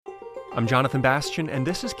I'm Jonathan Bastian, and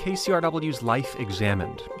this is KCRW's Life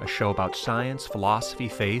Examined, a show about science, philosophy,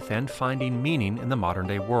 faith, and finding meaning in the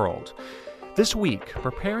modern-day world. This week,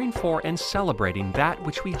 preparing for and celebrating that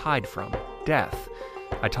which we hide from, death.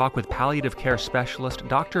 I talk with palliative care specialist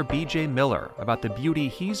Dr. B.J. Miller about the beauty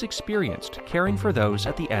he's experienced caring for those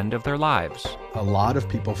at the end of their lives. A lot of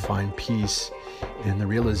people find peace in the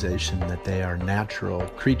realization that they are natural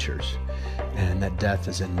creatures and that death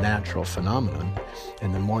is a natural phenomenon.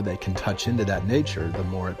 And the more they can touch into that nature, the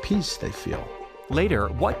more at peace they feel. Later,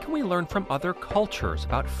 what can we learn from other cultures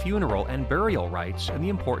about funeral and burial rites and the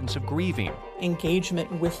importance of grieving?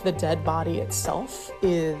 Engagement with the dead body itself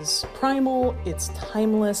is primal, it's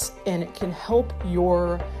timeless, and it can help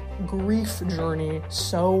your grief journey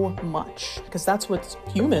so much, because that's what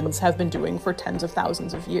humans have been doing for tens of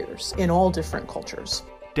thousands of years in all different cultures.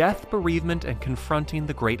 Death, bereavement, and confronting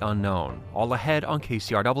the great unknown, all ahead on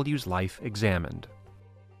KCRW's Life Examined.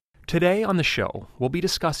 Today on the show, we'll be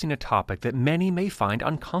discussing a topic that many may find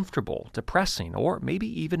uncomfortable, depressing, or maybe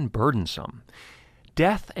even burdensome.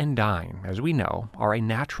 Death and dying, as we know, are a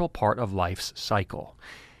natural part of life's cycle.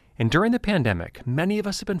 And during the pandemic, many of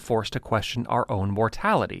us have been forced to question our own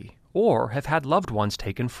mortality, or have had loved ones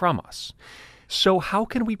taken from us. So how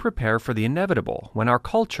can we prepare for the inevitable when our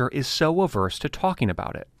culture is so averse to talking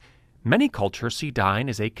about it? Many cultures see dying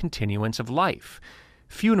as a continuance of life.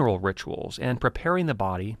 Funeral rituals and preparing the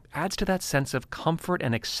body adds to that sense of comfort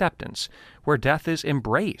and acceptance where death is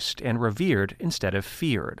embraced and revered instead of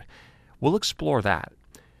feared. We'll explore that.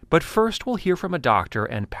 But first, we'll hear from a doctor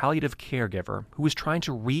and palliative caregiver who is trying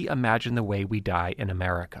to reimagine the way we die in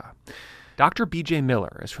America. Dr. B.J.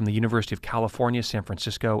 Miller is from the University of California, San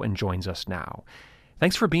Francisco, and joins us now.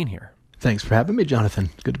 Thanks for being here. Thanks for having me, Jonathan.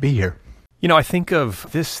 Good to be here. You know, I think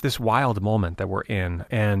of this wild moment that we're in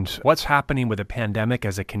and what's happening with the pandemic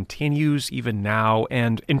as it continues even now.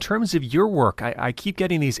 And in terms of your work, I keep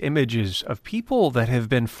getting these images of people that have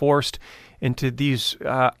been forced into these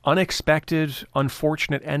unexpected,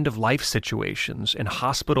 unfortunate end-of-life situations in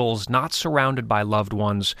hospitals, not surrounded by loved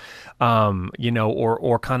ones,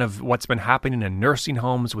 or kind of what's been happening in nursing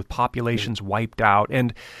homes with populations wiped out.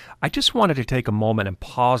 And I just wanted to take a moment and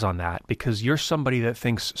pause on that because you're somebody that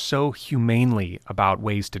thinks so humanely about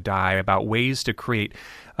ways to die, about ways to create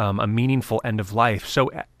a meaningful end of life. So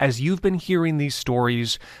as you've been hearing these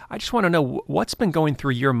stories, I just want to know what's been going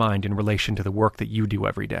through your mind in relation to the work that you do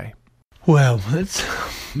every day. Well, it's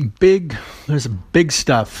big. There's big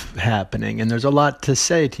stuff happening, and there's a lot to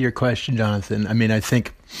say to your question, Jonathan. I mean, I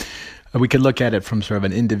think we could look at it from sort of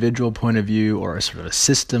an individual point of view or a sort of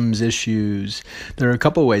systems issues. There are a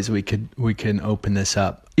couple of ways we can open this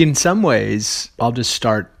up. In some ways, I'll just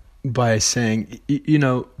start by saying,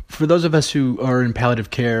 for those of us who are in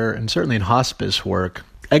palliative care and certainly in hospice work,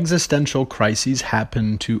 existential crises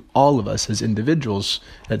happen to all of us as individuals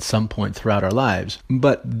at some point throughout our lives.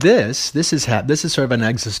 But this is sort of an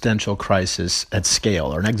existential crisis at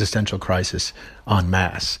scale, or an existential crisis en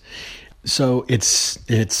masse. So it's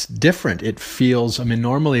different. It feels,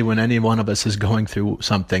 normally when any one of us is going through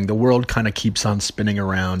something, the world kind of keeps on spinning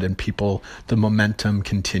around and the momentum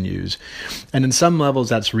continues. And in some levels,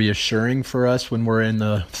 that's reassuring for us when we're in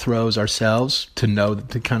the throes ourselves to know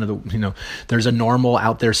that there's a normal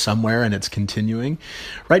out there somewhere and it's continuing.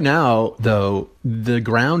 Right now, though, the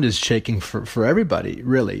ground is shaking for everybody,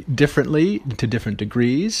 really, differently to different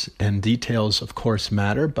degrees, and details, of course,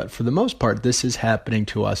 matter. But for the most part, this is happening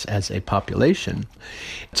to us as a population.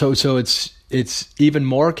 So it's even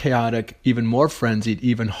more chaotic, even more frenzied,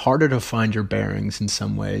 even harder to find your bearings in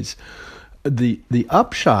some ways. The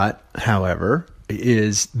upshot, however,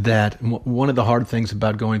 is that one of the hard things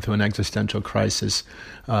about going through an existential crisis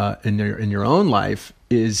in your own life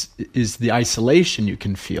is the isolation you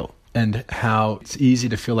can feel, and how it's easy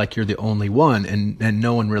to feel like you're the only one and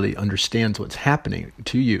no one really understands what's happening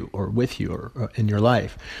to you or with you or in your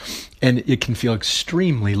life. And it can feel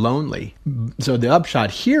extremely lonely. So the upshot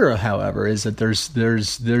here, however, is that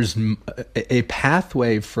there's a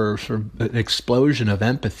pathway for sort of an explosion of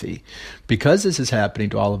empathy. Because this is happening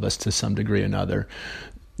to all of us to some degree or another,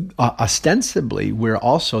 ostensibly, we're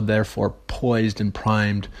also therefore poised and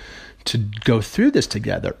primed to go through this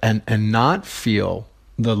together and not feel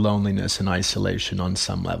the loneliness and isolation on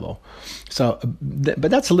some level. So,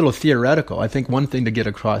 but that's a little theoretical. I think one thing to get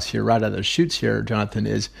across here, right out of the chutes here, Jonathan,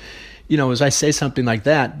 is, as I say something like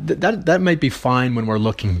that might be fine when we're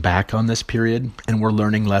looking back on this period and we're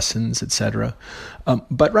learning lessons, etc.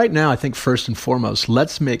 But right now, I think first and foremost,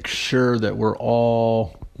 let's make sure that we're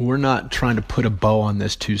all we're not trying to put a bow on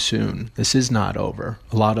this too soon. This is not over.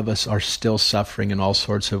 A lot of us are still suffering in all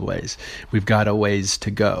sorts of ways. We've got a ways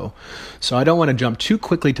to go. So I don't want to jump too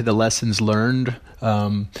quickly to the lessons learned,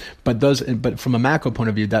 but from a macro point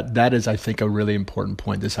of view, that is, I think, a really important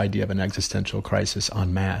point, this idea of an existential crisis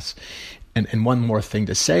en masse. And one more thing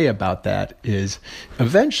to say about that is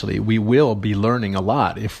eventually we will be learning a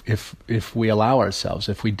lot if we allow ourselves,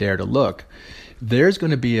 if we dare to look. There's going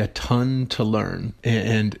to be a ton to learn.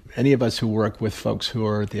 And any of us who work with folks who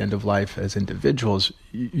are at the end of life as individuals,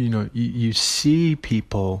 you see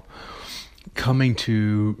people coming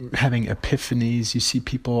to having epiphanies. You see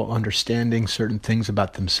people understanding certain things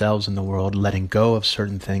about themselves and the world, letting go of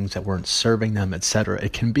certain things that weren't serving them, etc.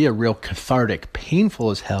 It can be a real cathartic, painful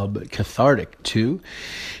as hell, but cathartic too.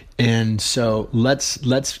 And so let's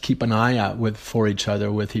keep an eye out with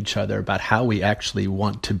each other about how we actually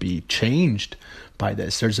want to be changed by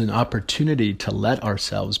this. There's an opportunity to let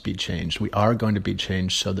ourselves be changed. We are going to be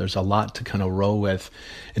changed, so there's a lot to kind of roll with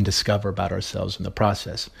and discover about ourselves in the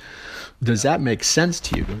process. Does that make sense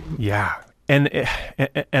to you? Yeah. And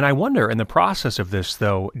I wonder, in the process of this,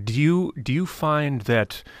 though, do you find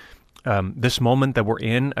that this moment that we're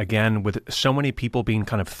in, again, with so many people being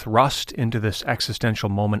kind of thrust into this existential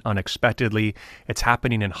moment unexpectedly, it's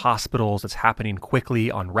happening in hospitals, it's happening quickly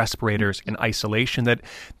on respirators, in isolation, that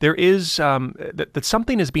there is, that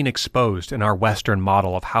something is being exposed in our Western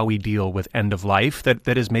model of how we deal with end of life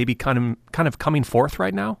that is maybe kind of coming forth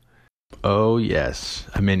right now? Oh, yes.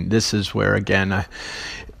 I mean, this is where, again,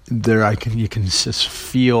 you can just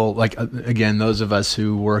feel like, again, those of us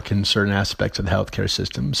who work in certain aspects of the healthcare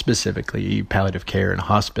system, specifically palliative care and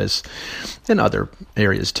hospice and other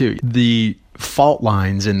areas too. The fault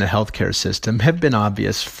lines in the healthcare system have been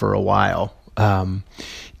obvious for a while.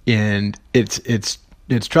 And it's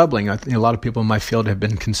troubling. I think a lot of people in my field have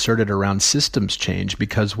been concerted around systems change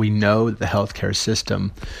because we know the healthcare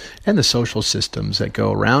system and the social systems that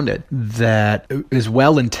go around it, that as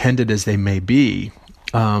well intended as they may be,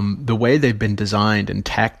 the way they've been designed and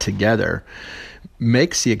tacked together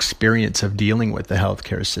makes the experience of dealing with the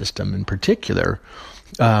healthcare system in particular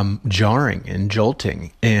jarring and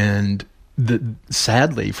jolting. And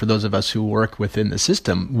sadly, for those of us who work within the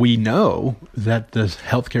system, we know that the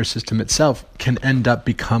healthcare system itself can end up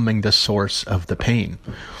becoming the source of the pain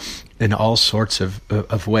in all sorts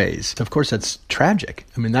of ways. Of course, that's tragic.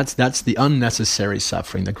 I mean, that's the unnecessary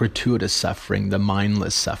suffering, the gratuitous suffering, the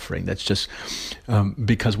mindless suffering. That's just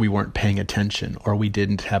because we weren't paying attention, or we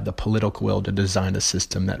didn't have the political will to design a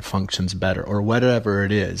system that functions better, or whatever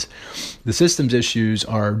it is. The systems issues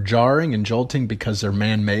are jarring and jolting because they're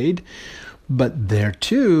man-made. But there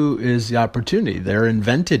too is the opportunity. They're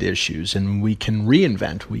invented issues, and we can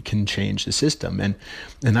reinvent. We can change the system,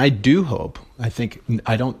 and I do hope. I think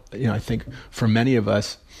for many of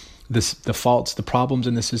us, the faults, the problems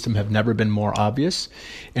in the system have never been more obvious,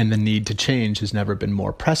 and the need to change has never been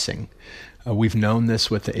more pressing. We've known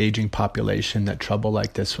this with the aging population, that trouble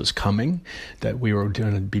like this was coming, that we were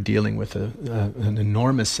going to be dealing with an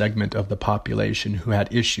enormous segment of the population who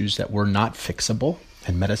had issues that were not fixable.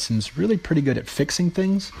 And medicine's really pretty good at fixing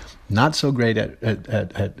things, not so great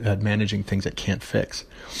at managing things it can't fix.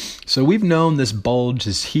 So we've known this bulge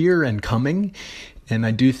is here and coming, and I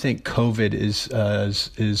do think COVID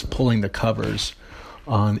is pulling the covers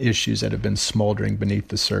on issues that have been smoldering beneath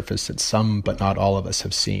the surface that some, but not all of us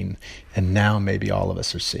have seen, and now maybe all of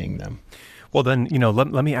us are seeing them. Well, then,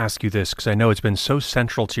 let me ask you this, because I know it's been so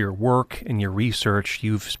central to your work and your research.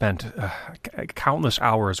 You've spent countless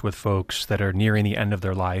hours with folks that are nearing the end of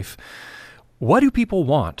their life. What do people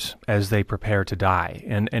want as they prepare to die?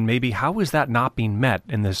 And maybe how is that not being met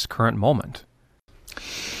in this current moment?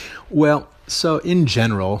 Well, so in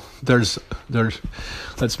general, there's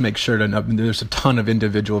let's make sure to know, there's a ton of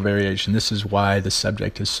individual variation. This is why the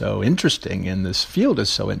subject is so interesting and this field is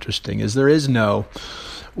so interesting, is there is no...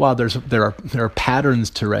 While there are patterns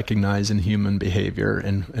to recognize in human behavior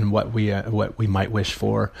and what we might wish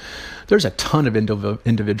for, there's a ton of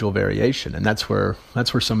individual variation, and that's where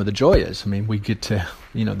some of the joy is. I mean, we get to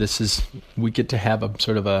have a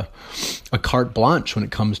sort of a carte blanche when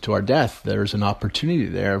it comes to our death. There's an opportunity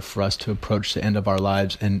there for us to approach the end of our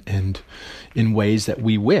lives and in ways that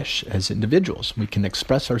we wish as individuals. We can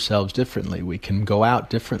express ourselves differently. We can go out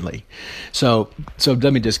differently. So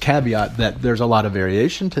let me just caveat that there's a lot of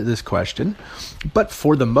variation to this question, but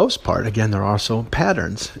for the most part, again, there are also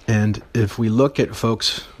patterns. And if we look at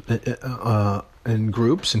folks in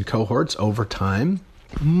groups and cohorts over time,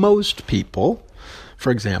 most people,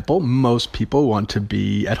 for example, want to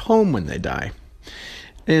be at home when they die.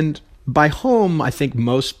 And by home, I think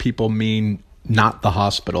most people mean not the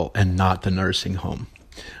hospital and not the nursing home.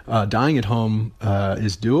 Dying at home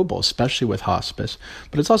is doable, especially with hospice,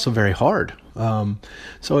 but it's also very hard.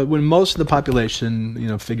 So when most of the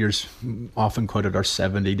population, figures often quoted are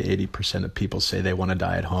 70 to 80% of people say they want to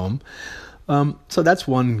die at home. So that's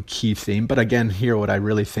one key theme. But again, here, what I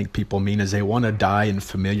really think people mean is they want to die in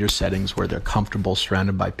familiar settings where they're comfortable,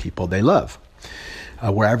 surrounded by people they love,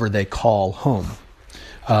 wherever they call home.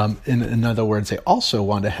 In other words, they also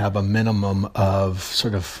want to have a minimum of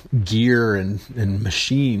sort of gear and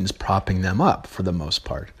machines propping them up for the most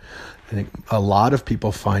part. I think a lot of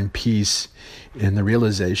people find peace in the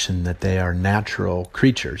realization that they are natural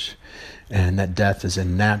creatures and that death is a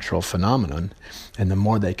natural phenomenon. And the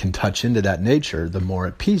more they can touch into that nature, the more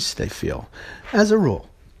at peace they feel, as a rule.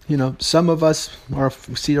 Some of us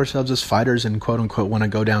see ourselves as fighters and quote unquote want to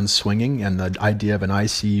go down swinging, and the idea of an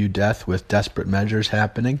ICU death with desperate measures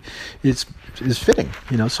happening is fitting,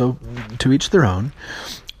 so to each their own.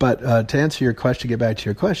 But to answer your question, get back to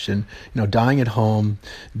your question, dying at home,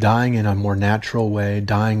 dying in a more natural way,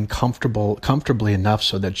 dying comfortably enough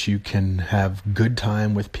so that you can have good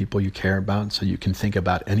time with people you care about, so you can think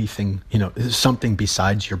about anything, something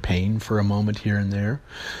besides your pain for a moment here and there.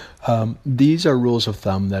 These are rules of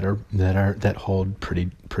thumb that hold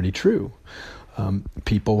pretty true.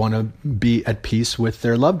 People want to be at peace with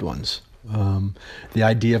their loved ones. The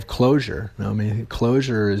idea of closure.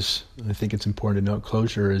 Closure is, I think it's important to note,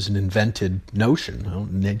 closure is an invented notion.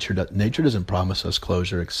 Nature doesn't promise us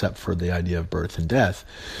closure except for the idea of birth and death.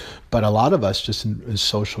 But a lot of us, just as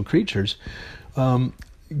social creatures,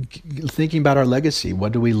 thinking about our legacy,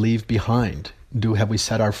 what do we leave behind? Have we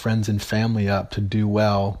set our friends and family up to do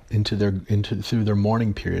well through their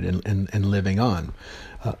mourning period and living on?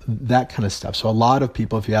 That kind of stuff. So a lot of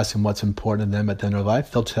people, if you ask them what's important to them at the end of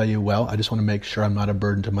life, they'll tell you, well, I just want to make sure I'm not a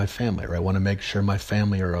burden to my family, or I want to make sure my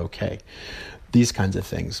family are okay. These kinds of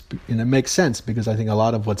things. And it makes sense because I think a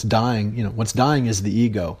lot of what's dying is the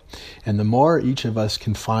ego. And the more each of us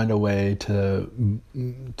can find a way to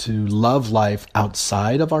love life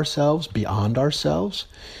outside of ourselves, beyond ourselves,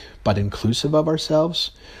 but inclusive of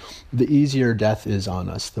ourselves, the easier death is on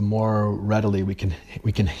us, the more readily we can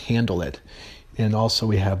handle it. And also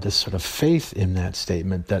we have this sort of faith in that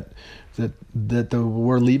statement that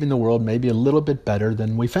we're leaving the world maybe a little bit better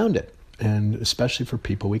than we found it, and especially for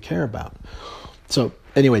people we care about. So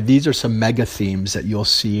anyway, these are some mega themes that you'll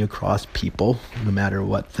see across people, no matter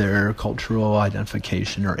what their cultural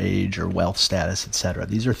identification or age or wealth status, etc.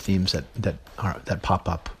 These are themes that pop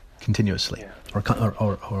up continuously. Yeah.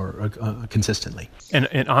 Or consistently.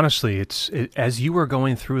 And honestly, as you were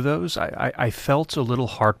going through those, I felt a little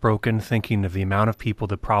heartbroken thinking of the amount of people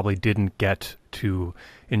that probably didn't get to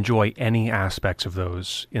enjoy any aspects of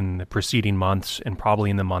those in the preceding months and probably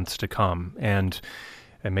in the months to come. And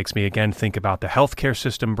it makes me again think about the healthcare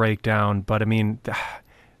system breakdown. But I mean,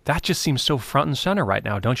 that just seems so front and center right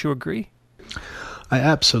now. Don't you agree? I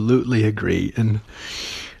absolutely agree. And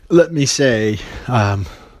let me say,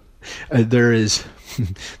 there is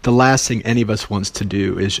the last thing any of us wants to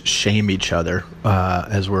do is shame each other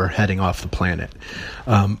as we're heading off the planet.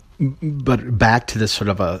 But back to this sort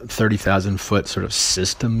of a 30,000 foot sort of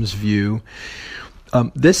systems view.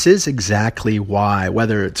 This is exactly why,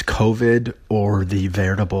 whether it's COVID or the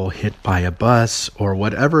veritable hit by a bus or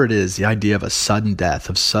whatever it is, the idea of a sudden death,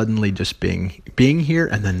 of suddenly just being here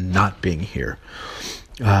and then not being here.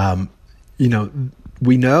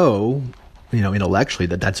 We know, intellectually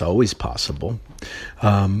that's always possible.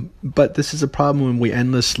 But this is a problem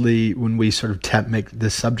when we sort of make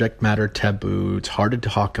this subject matter taboo. It's harder to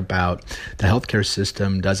talk about. The healthcare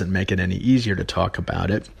system doesn't make it any easier to talk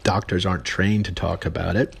about it. Doctors aren't trained to talk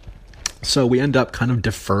about it. So we end up kind of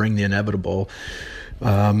deferring the inevitable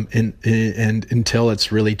and until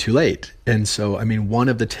it's really too late. And so, one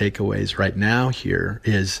of the takeaways right now here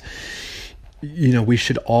is, we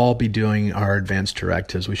should all be doing our advance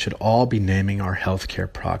directives. We should all be naming our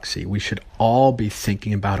healthcare proxy. We should all be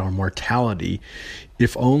thinking about our mortality,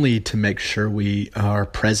 if only to make sure we are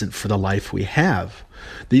present for the life we have.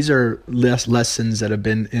 These are lessons that have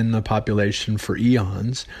been in the population for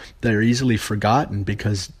eons that are easily forgotten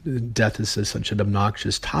because death is such an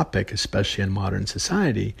obnoxious topic, especially in modern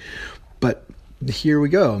society. But here we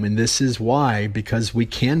go. This is why, because we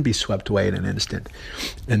can be swept away in an instant.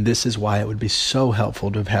 And this is why it would be so helpful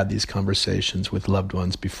to have had these conversations with loved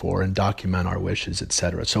ones before and document our wishes,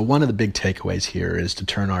 etc. So one of the big takeaways here is to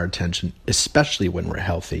turn our attention, especially when we're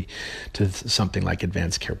healthy, to something like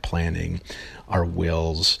advanced care planning, our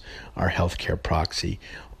wills, our healthcare proxy,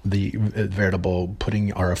 the veritable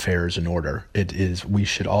putting our affairs in order. We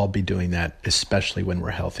should all be doing that, especially when we're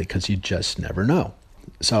healthy, because you just never know.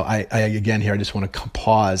 So I again here, I just want to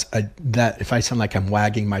pause. That if I sound like I'm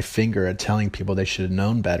wagging my finger at telling people they should have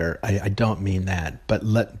known better, I don't mean that.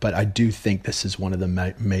 But I do think this is one of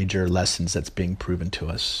the major lessons that's being proven to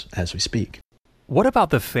us as we speak. What about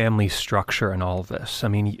the family structure in all of this? I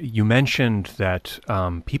mean, you mentioned that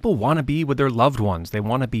people want to be with their loved ones. They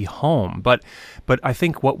want to be home. But I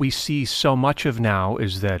think what we see so much of now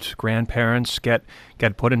is that grandparents get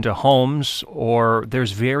put into homes, or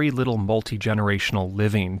there's very little multi-generational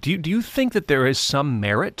living. Do you think that there is some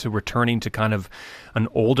merit to returning to kind of an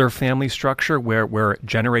older family structure where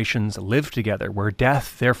generations live together, where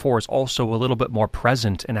death, therefore, is also a little bit more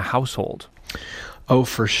present in a household? Oh,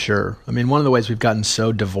 for sure. I mean, one of the ways we've gotten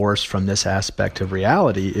so divorced from this aspect of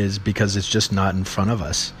reality is because it's just not in front of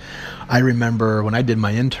us. I remember when I did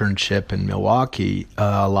my internship in Milwaukee,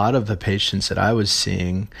 a lot of the patients that I was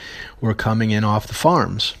seeing were coming in off the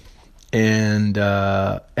farms. And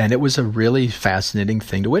it was a really fascinating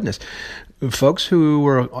thing to witness. Folks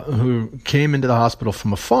who came into the hospital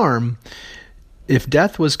from a farm, if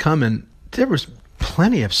death was coming, there was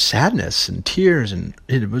plenty of sadness and tears, and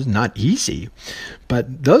it was not easy.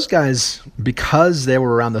 But those guys, because they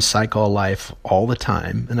were around the cycle of life all the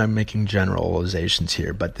time, and I'm making generalizations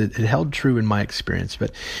here, but it held true in my experience.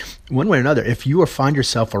 But one way or another, if you find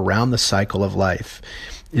yourself around the cycle of life,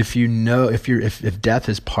 if death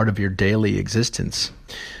is part of your daily existence,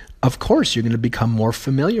 of course you're going to become more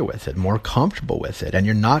familiar with it, more comfortable with it, and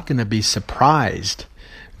you're not going to be surprised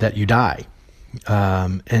that you die.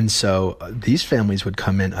 And so these families would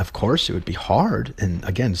come in. Of course, it would be hard. And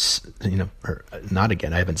again,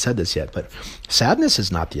 I haven't said this yet, but sadness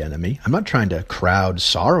is not the enemy. I'm not trying to crowd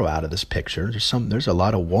sorrow out of this picture. There's a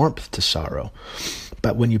lot of warmth to sorrow.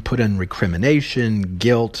 But when you put in recrimination,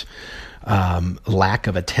 guilt, lack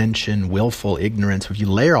of attention, willful ignorance, if you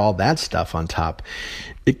layer all that stuff on top,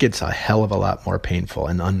 it gets a hell of a lot more painful,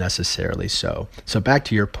 and unnecessarily so. So back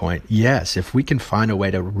to your point, yes, if we can find a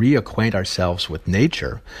way to reacquaint ourselves with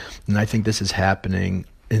nature, and I think this is happening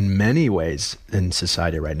in many ways in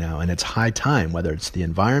society right now, and it's high time, whether it's the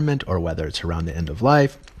environment or whether it's around the end of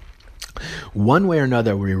life. One way or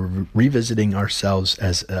another, we're revisiting ourselves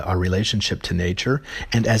as our relationship to nature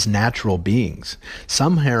and as natural beings.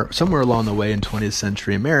 Somewhere along the way in 20th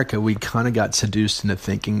century America, we kind of got seduced into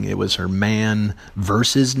thinking it was man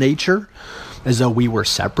versus nature, as though we were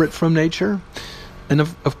separate from nature. And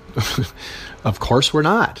of course we're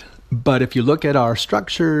not. But if you look at our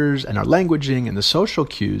structures and our languaging and the social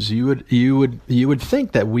cues, you would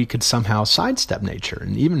think that we could somehow sidestep nature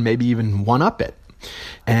and maybe even one-up it.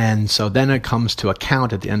 And so then it comes to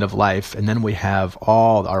account at the end of life, and then we have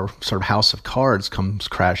all our sort of house of cards comes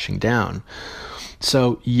crashing down.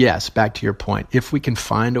 So yes, back to your point, if we can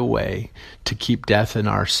find a way to keep death in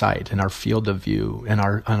our sight, in our field of view, in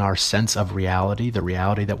our sense of reality, the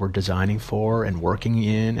reality that we're designing for and working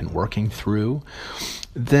in and working through,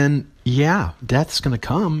 then yeah, death's going to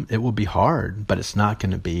come. It will be hard, but it's not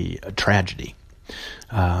going to be a tragedy.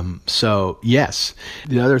 So yes,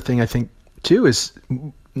 the other thing I think too is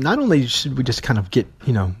not only should we just kind of get,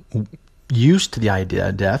 used to the idea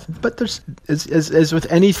of death, but there's, as with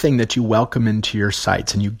anything that you welcome into your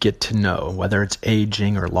sights and you get to know, whether it's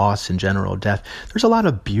aging or loss in general, death, there's a lot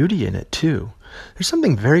of beauty in it too. There's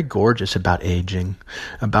something very gorgeous about aging,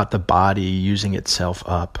 about the body using itself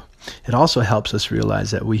up. It also helps us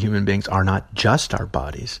realize that we human beings are not just our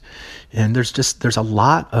bodies. And there's a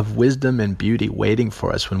lot of wisdom and beauty waiting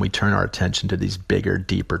for us when we turn our attention to these bigger,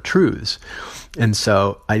 deeper truths. And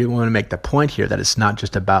so I do want to make the point here that it's not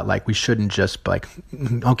just about we shouldn't just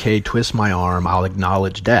okay, twist my arm, I'll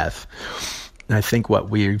acknowledge death. And I think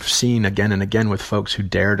what we've seen again and again with folks who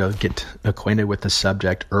dare to get acquainted with the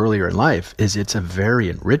subject earlier in life is it's a very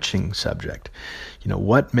enriching subject.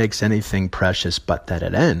 What makes anything precious but that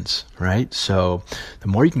it ends, right? So the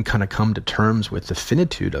more you can kind of come to terms with the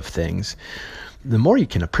finitude of things, the more you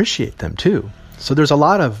can appreciate them too. So there's a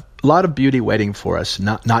lot of beauty waiting for us,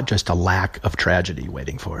 not just a lack of tragedy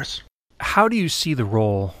waiting for us. How do you see the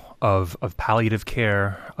role of palliative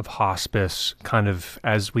care, of hospice, kind of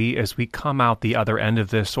as we come out the other end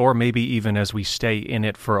of this, or maybe even as we stay in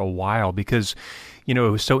it for a while? Because it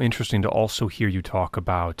was so interesting to also hear you talk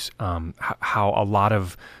about how a lot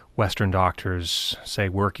of Western doctors, say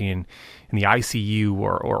working in the ICU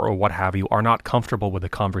or what have you, are not comfortable with the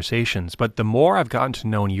conversations. But the more I've gotten to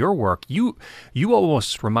know your work, you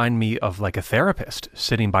almost remind me of a therapist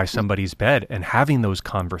sitting by somebody's bed and having those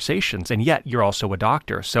conversations. And yet you're also a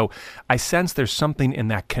doctor. So I sense there's something in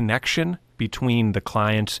that connection between the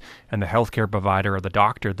client and the healthcare provider or the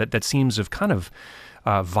doctor that seems of kind of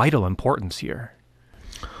vital importance here.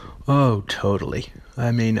 Oh, totally.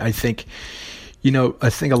 I mean, I think I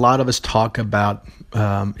think a lot of us talk about,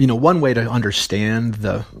 one way to understand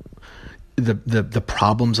the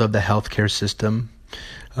problems of the healthcare system,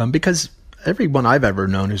 because everyone I've ever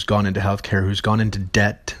known who's gone into healthcare, who's gone into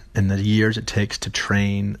debt and the years it takes to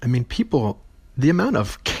train, the amount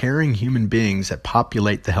of caring human beings that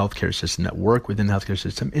populate the healthcare system, that work within the healthcare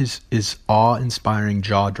system is awe-inspiring,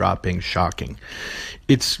 jaw-dropping, shocking.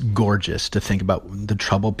 It's gorgeous to think about the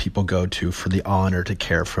trouble people go to for the honor to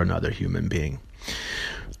care for another human being.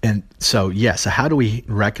 And so how do we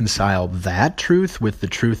reconcile that truth with the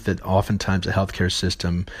truth that oftentimes the healthcare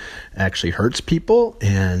system actually hurts people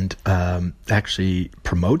and actually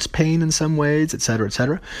promotes pain in some ways, et cetera, et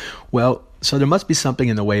cetera? Well, so there must be something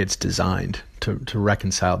in the way it's designed to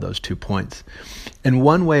reconcile those 2 points. And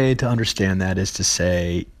one way to understand that is to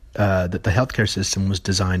say that the healthcare system was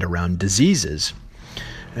designed around diseases.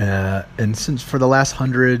 And since for the last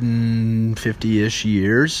 150-ish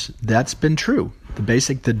years, that's been true.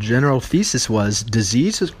 The general thesis was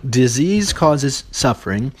disease causes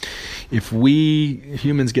suffering. If we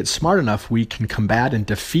humans get smart enough, we can combat and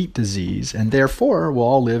defeat disease, and therefore we'll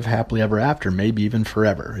all live happily ever after, maybe even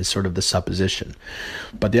forever, is sort of the supposition.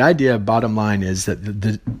 But the idea, bottom line, is that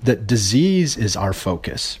that disease is our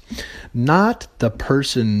focus, not the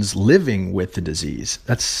person's living with the disease.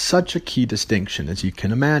 That's such a key distinction, as you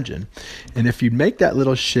can imagine. And if you make that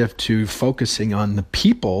little shift to focusing on the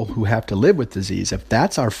people who have to live with disease, if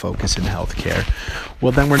that's our focus in healthcare,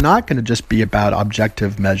 well, then we're not going to just be about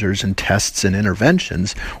objective measures and tests and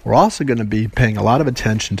interventions. We're also going to be paying a lot of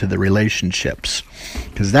attention to the relationships,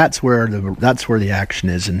 because that's where the action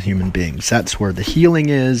is in human beings. That's where the healing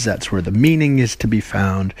is. That's where the meaning is to be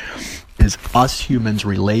found, is us humans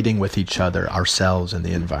relating with each other, ourselves, and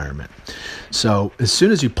the environment. So as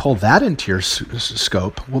soon as you pull that into your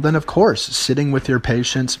scope, well then of course, sitting with your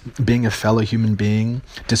patients, being a fellow human being,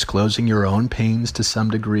 disclosing your own pains to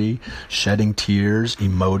some degree, shedding tears,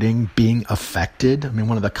 emoting, being affected.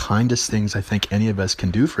 One of the kindest things I think any of us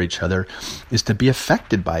can do for each other is to be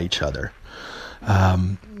affected by each other.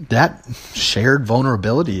 That shared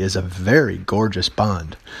vulnerability is a very gorgeous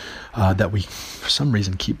bond that we, for some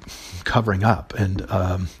reason, keep covering up and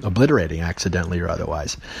obliterating accidentally or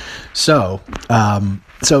otherwise. So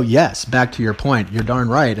yes, back to your point, you're darn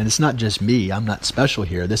right. And it's not just me. I'm not special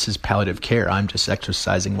here. This is palliative care. I'm just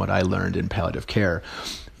exercising what I learned in palliative care.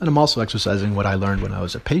 And I'm also exercising what I learned when I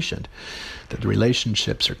was a patient, that the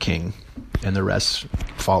relationships are king and the rest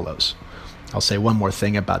follows. I'll say one more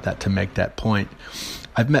thing about that to make that point.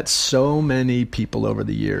 I've met so many people over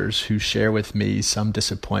the years who share with me some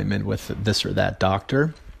disappointment with this or that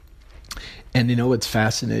doctor. And what's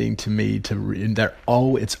fascinating to me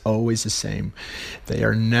it's always the same.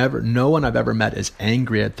 No one I've ever met is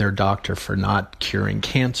angry at their doctor for not curing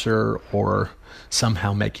cancer or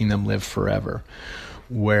somehow making them live forever.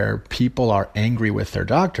 Where people are angry with their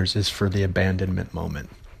doctors is for the abandonment moment.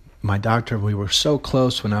 My doctor, we were so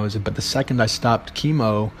close but the second I stopped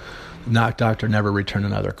chemo, the doctor never returned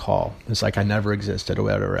another call. It's like I never existed or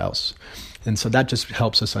whatever else. And so that just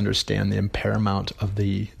helps us understand the paramount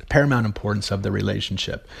importance of the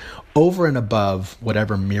relationship over and above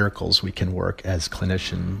whatever miracles we can work as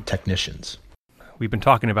technicians. We've been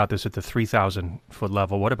talking about this at the 3,000 foot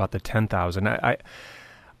level. What about the 10,000?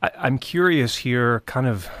 I'm curious here, kind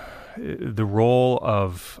of the role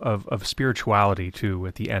of spirituality too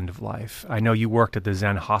at the end of life. I know you worked at the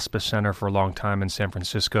Zen Hospice Center for a long time in San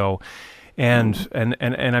Francisco, and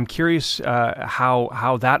I'm curious how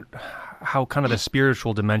kind of the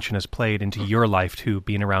spiritual dimension has played into your life too,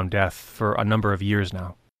 being around death for a number of years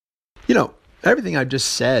now. Everything I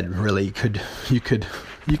just said really you could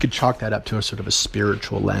chalk that up to a sort of a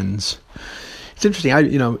spiritual lens. It's interesting. I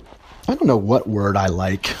don't know what word I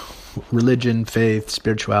like. Religion, faith,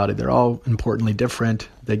 spirituality, they're all importantly different.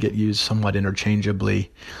 They get used somewhat interchangeably.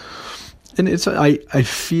 And I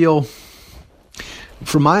feel,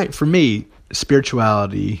 for me,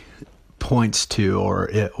 spirituality points to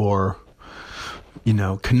or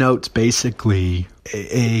connotes basically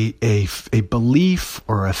a belief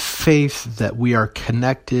or a faith that we are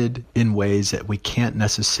connected in ways that we can't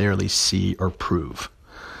necessarily see or prove.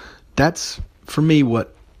 That's, for me,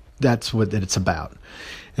 that's what it's about.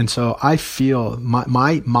 And so I feel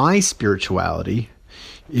my spirituality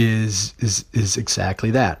is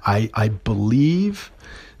exactly that. I believe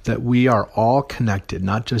that we are all connected,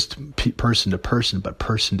 not just person to person, but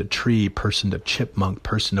person to tree, person to chipmunk,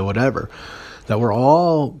 person to whatever. That we're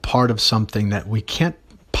all part of something that we can't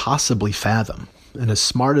possibly fathom. And as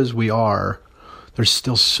smart as we are, there's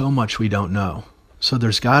still so much we don't know. So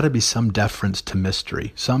there's got to be some deference to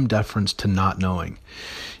mystery, some deference to not knowing.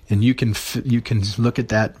 And you can look at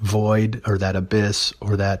that void or that abyss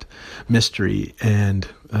or that mystery and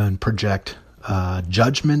project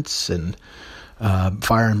judgments and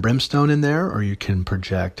fire and brimstone in there, or you can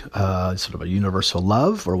project sort of a universal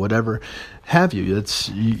love or whatever have you. It's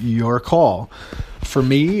your call. For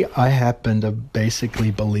me, I happen to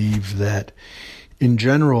basically believe that in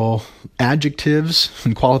general, adjectives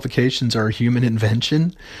and qualifications are a human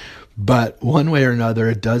invention. But one way or another,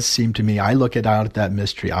 it does seem to me, I look out at that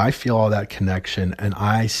mystery, I feel all that connection, and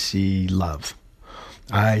I see love.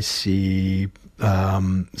 I see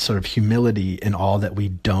sort of humility in all that we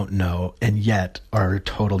don't know and yet are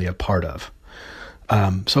totally a part of.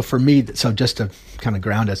 So for me, so just to kind of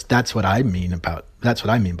ground us, that's what I mean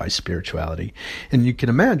by spirituality. And you can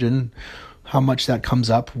imagine how much that comes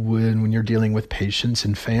up when you're dealing with patients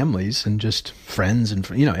and families and just friends and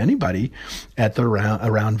anybody at the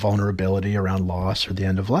around vulnerability, around loss or the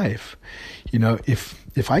end of life.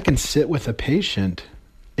 If I can sit with a patient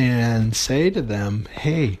and say to them,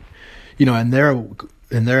 hey, and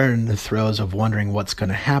they're in the throes of wondering what's going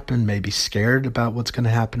to happen, maybe scared about what's going to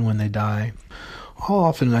happen when they die. I'll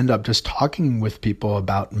often end up just talking with people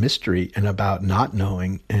about mystery and about not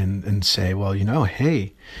knowing and say, well,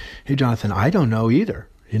 hey, Jonathan, I don't know either.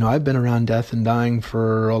 I've been around death and dying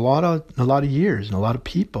for a lot of years and a lot of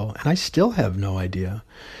people, and I still have no idea.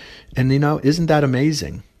 And, isn't that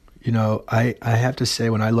amazing? I have to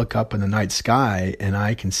say, when I look up in the night sky and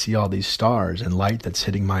I can see all these stars and light that's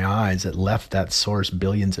hitting my eyes that left that source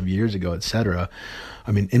billions of years ago, etc.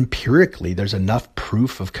 I mean, empirically, there's enough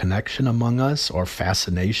proof of connection among us or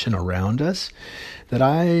fascination around us that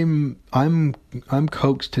I'm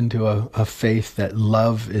coaxed into a faith that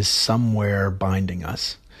love is somewhere binding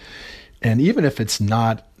us. And even if it's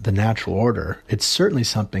not the natural order, it's certainly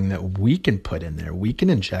something that we can put in there. We can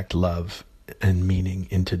inject love and meaning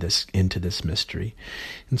into this mystery.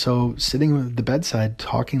 And so sitting at the bedside,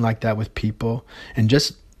 talking like that with people, and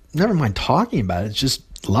just never mind talking about it, it's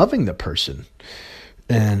just loving the person.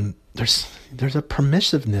 And there's a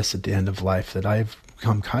permissiveness at the end of life that I've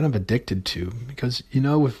become kind of addicted to, because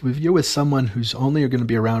if you're with someone who's only going to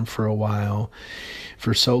be around for a while,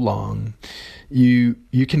 for so long, you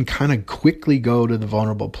can kind of quickly go to the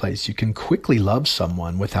vulnerable place. You can quickly love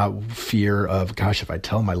someone without fear of, gosh, if I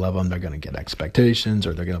tell them I love them, they're going to get expectations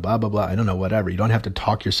or they're going to blah, blah, blah. I don't know, whatever. You don't have to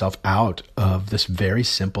talk yourself out of this very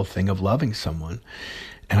simple thing of loving someone.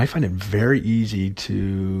 And I find it very easy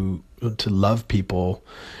to love people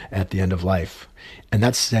at the end of life. And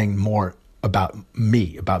that's saying more about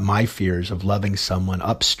me, about my fears of loving someone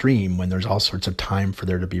upstream when there's all sorts of time for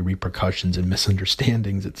there to be repercussions and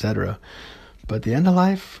misunderstandings, etc. But at the end of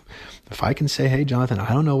life, if I can say, hey, Jonathan,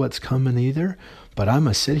 I don't know what's coming either, but I'm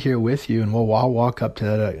going to sit here with you and I'll walk up to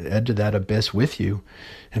that edge of that abyss with you,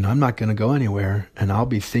 and I'm not going to go anywhere, and I'll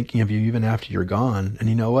be thinking of you even after you're gone. And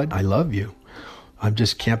you know what? I love you. I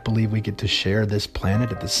just can't believe we get to share this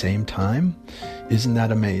planet at the same time. Isn't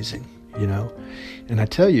that amazing? And I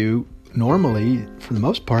tell you, normally, for the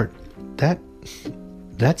most part,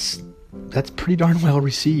 that's pretty darn well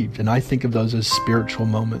received. And I think of those as spiritual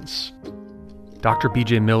moments. Dr.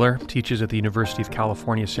 B.J. Miller teaches at the University of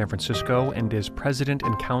California, San Francisco, and is president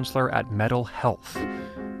and counselor at Mental Health.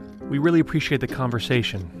 We really appreciate the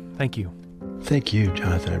conversation. Thank you. Thank you,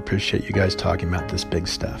 Jonathan. I appreciate you guys talking about this big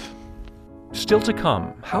stuff. Still to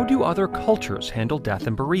come, how do other cultures handle death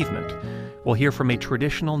and bereavement? We'll hear from a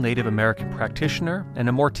traditional Native American practitioner and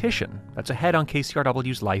a mortician. That's ahead on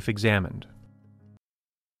KCRW's Life Examined.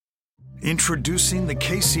 Introducing the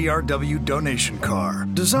KCRW donation car,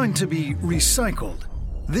 designed to be recycled.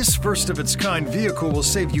 This first-of-its-kind vehicle will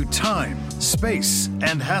save you time, space,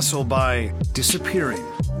 and hassle by disappearing.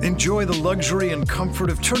 Enjoy the luxury and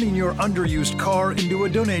comfort of turning your underused car into a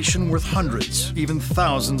donation worth hundreds, even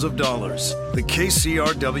thousands of dollars. The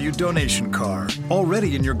KCRW donation car,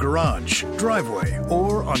 already in your garage, driveway,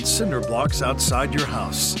 or on cinder blocks outside your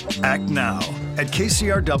house. Act now at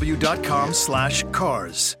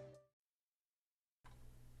kcrw.com/cars.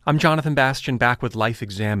 I'm Jonathan Bastian, back with Life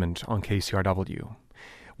Examined on KCRW.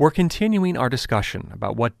 We're continuing our discussion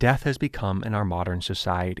about what death has become in our modern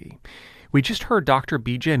society. We just heard Dr.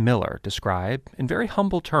 B.J. Miller describe, in very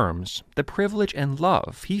humble terms, the privilege and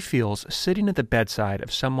love he feels sitting at the bedside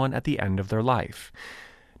of someone at the end of their life.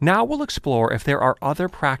 Now we'll explore if there are other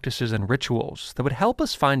practices and rituals that would help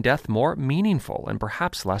us find death more meaningful and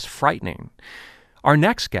perhaps less frightening. Our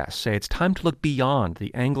next guests say it's time to look beyond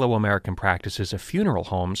the Anglo-American practices of funeral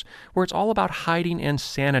homes, where it's all about hiding and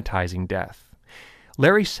sanitizing death.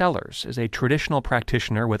 Larry Sellers is a traditional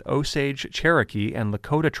practitioner with Osage, Cherokee, and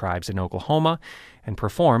Lakota tribes in Oklahoma and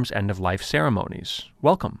performs end-of-life ceremonies.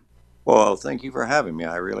 Welcome. Well, thank you for having me.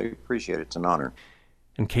 I really appreciate it. It's an honor.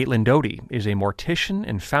 And Caitlin Doty is a mortician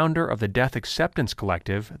and founder of the death acceptance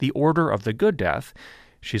collective, The Order of the Good Death.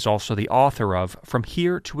 She's also the author of From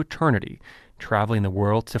Here to Eternity, Traveling the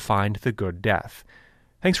World to Find the Good Death.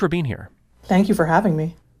 Thanks for being here. Thank you for having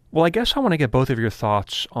me. Well, I guess I want to get both of your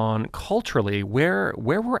thoughts on culturally where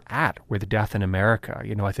we're at with death in America.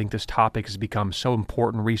 I think this topic has become so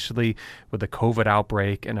important recently with the COVID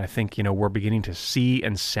outbreak, and I think, we're beginning to see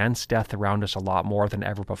and sense death around us a lot more than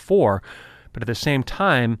ever before. But at the same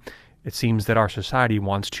time, it seems that our society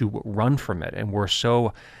wants to run from it, and we're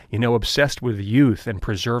so, obsessed with youth and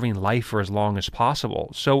preserving life for as long as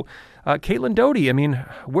possible. So, Caitlin Doty,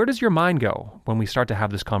 where does your mind go when we start to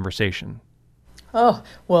have this conversation? Oh,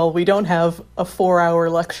 well, we don't have a 4-hour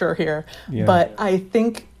lecture here, but I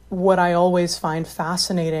think what I always find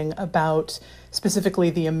fascinating about specifically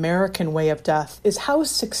the American way of death is how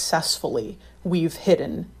successfully we've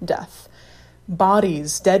hidden death.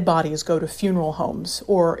 Dead bodies go to funeral homes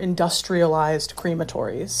or industrialized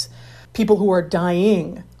crematories. People who are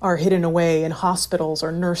dying are hidden away in hospitals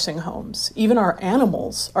or nursing homes. Even our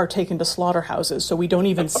animals are taken to slaughterhouses, so we don't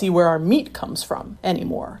even see where our meat comes from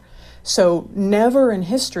anymore. So never in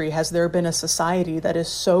history has there been a society that is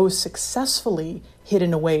so successfully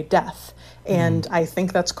hidden away death. And I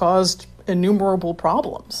think that's caused innumerable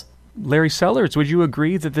problems. Larry Sellers, would you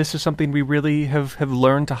agree that this is something we really have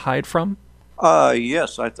learned to hide from?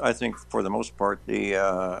 Yes, I think for the most part,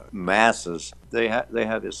 the masses, they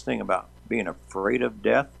have this thing about being afraid of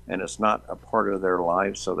death, and it's not a part of their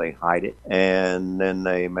lives, so they hide it. And then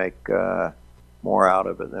they make more out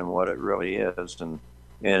of it than what it really is. And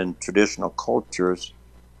in traditional cultures,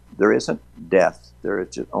 there isn't death. There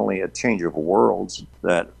is just only a change of worlds,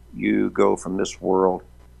 that you go from this world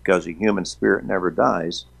because the human spirit never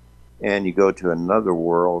dies, and you go to another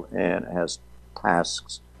world and it has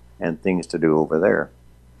tasks and things to do over there.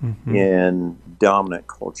 Mm-hmm. In dominant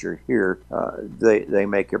culture here, they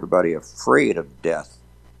make everybody afraid of death,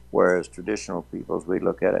 whereas traditional peoples, we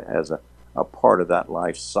look at it as a part of that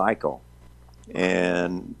life cycle.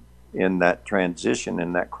 And in that transition,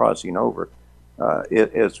 in that crossing over,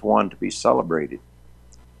 it's one to be celebrated.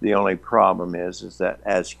 The only problem is that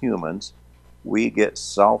as humans, we get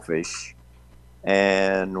selfish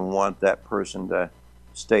and want that person to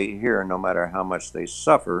stay here no matter how much they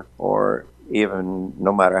suffer, or even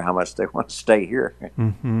no matter how much they want to stay here,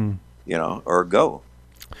 or go.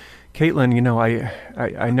 Caitlin,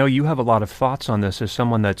 I know you have a lot of thoughts on this as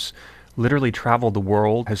someone that's literally traveled the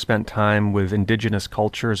world, has spent time with indigenous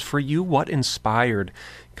cultures. For you, what inspired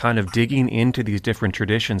kind of digging into these different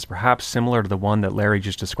traditions, perhaps similar to the one that Larry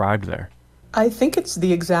just described there? I think it's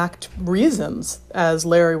the exact reasons, as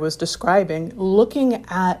Larry was describing, looking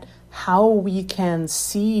at how we can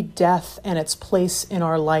see death and its place in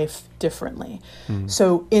our life differently.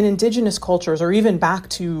 So in indigenous cultures, or even back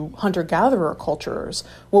to hunter-gatherer cultures,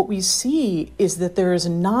 what we see is that there is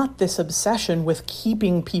not this obsession with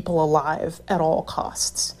keeping people alive at all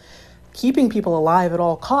costs. Keeping people alive at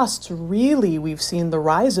all costs, really, we've seen the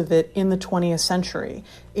rise of it in the 20th century,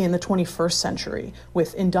 in the 21st century,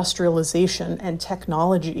 with industrialization and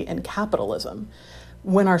technology and capitalism.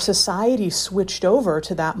 When our society switched over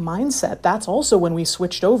to that mindset, that's also when we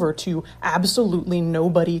switched over to absolutely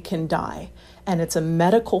nobody can die. And it's a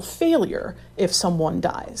medical failure if someone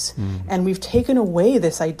dies. And we've taken away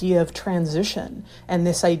this idea of transition and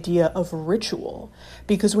this idea of ritual.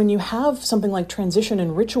 Because when you have something like transition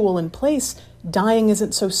and ritual in place, dying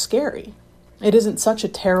isn't so scary. It isn't such a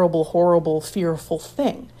terrible, horrible, fearful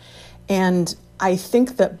thing. And I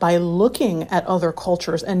think that by looking at other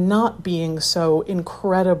cultures and not being so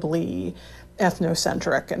incredibly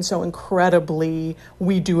ethnocentric and so incredibly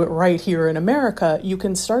we do it right here in America, you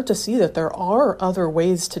can start to see that there are other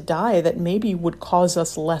ways to die that maybe would cause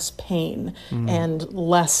us less pain and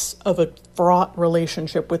less of a fraught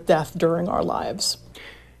relationship with death during our lives.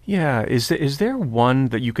 Yeah, is there one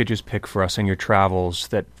that you could just pick for us in your travels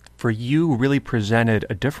that for you really presented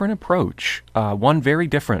a different approach, one very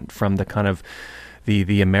different from the kind of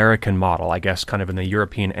the American model, I guess, kind of in the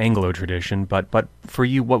European Anglo tradition, but for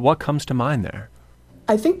you, what comes to mind there?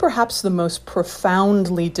 I think perhaps the most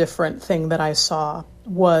profoundly different thing that I saw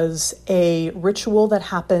was a ritual that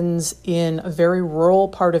happens in a very rural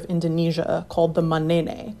part of Indonesia called the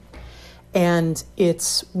Manene. And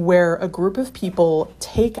it's where a group of people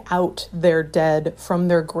take out their dead from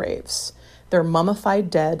their graves. They're mummified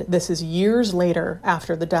dead. This is years later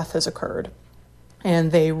after the death has occurred.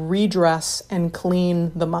 And they redress and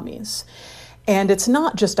clean the mummies. And it's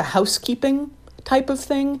not just a housekeeping type of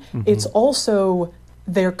thing. It's also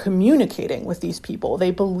they're communicating with these people.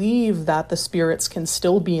 They believe that the spirits can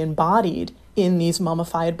still be embodied in these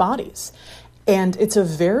mummified bodies. And it's a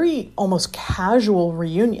very almost casual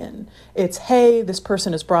reunion. It's, hey, this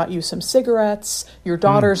person has brought you some cigarettes. Your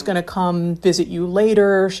daughter's going to come visit you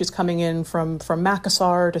later. She's coming in from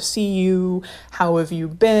Makassar to see you. How have you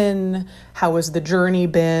been? How has the journey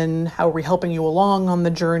been? How are we helping you along on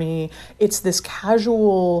the journey? It's this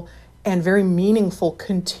casual and very meaningful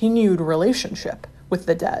continued relationship with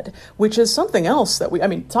the dead, which is something else that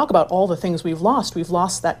talk about all the things we've lost. We've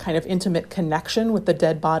lost that kind of intimate connection with the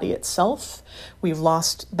dead body itself. We've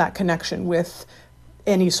lost that connection with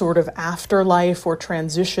any sort of afterlife or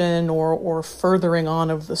transition or furthering on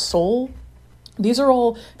of the soul. These are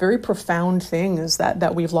all very profound things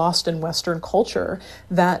that we've lost in Western culture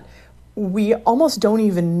that we almost don't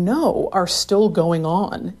even know are still going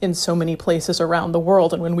on in so many places around the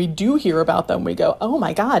world. And when we do hear about them, we go, oh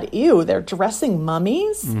my God, ew, they're dressing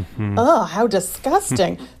mummies? Ugh, how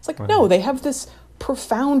disgusting. It's like, no, they have this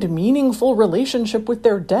profound, meaningful relationship with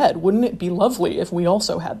their dead. Wouldn't it be lovely if we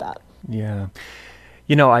also had that? Yeah.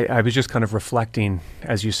 You know, I was just kind of reflecting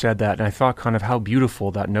as you said that, and I thought kind of how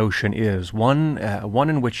beautiful that notion is. One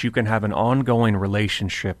in which you can have an ongoing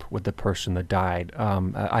relationship with the person that died.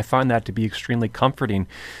 I find that to be extremely comforting.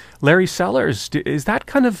 Larry Sellers, is that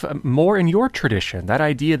kind of more in your tradition, that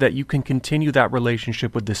idea that you can continue that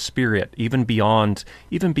relationship with the spirit even beyond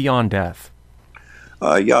death?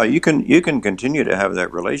 Yeah, you can continue to have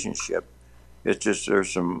that relationship. It's just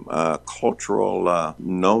there's some cultural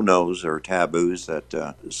no-nos or taboos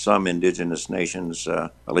that some indigenous nations,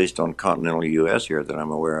 at least on continental U.S. here that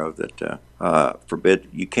I'm aware of, that forbid.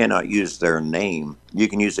 You cannot use their name. You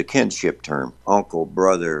can use a kinship term, uncle,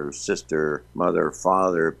 brother, sister, mother,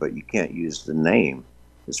 father, but you can't use the name.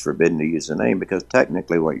 It's forbidden to use the name because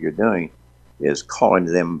technically what you're doing is calling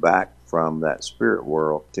them back from that spirit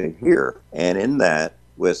world to here. And in that,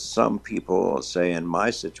 with some people, say in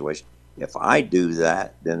my situation, if I do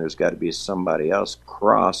that, then there's got to be somebody else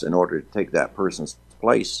cross in order to take that person's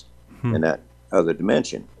place in that other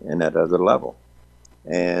dimension, in that other level.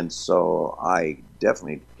 And so I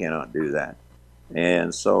definitely cannot do that.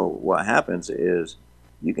 And so what happens is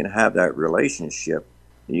you can have that relationship,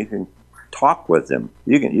 and you can talk with them.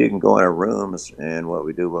 You can go in a room and what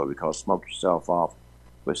we call smoke yourself off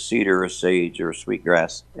with cedar or sage or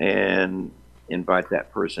sweetgrass and invite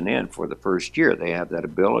that person in for the first year. They have that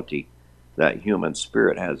ability. That human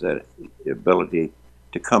spirit has that ability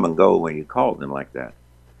to come and go when you call them like that.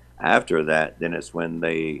 After that, then it's when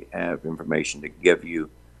they have information to give you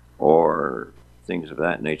or things of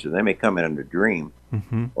that nature. They may come in a dream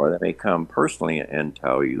or they may come personally and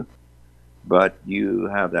tell you, but you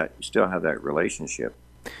still have that relationship.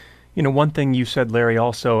 You know, one thing you said, Larry,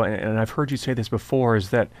 also, and I've heard you say this before,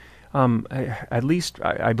 is that at least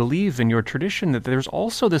I believe in your tradition that there's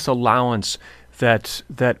also this allowance that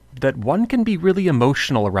one can be really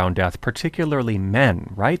emotional around death, particularly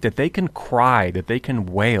men, right? That they can cry, that they can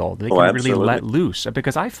wail, they can really let loose.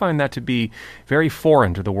 Because I find that to be very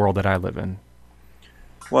foreign to the world that I live in.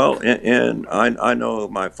 Well, and I know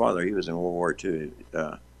my father, he was in World War II.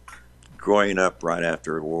 Growing up right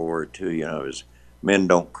after World War II, it was men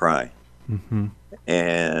don't cry.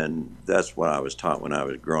 And that's what I was taught when I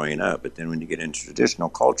was growing up. But then when you get into traditional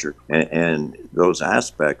culture and those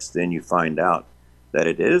aspects, then you find out that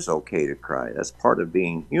it is okay to cry. That's part of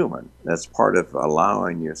being human. That's part of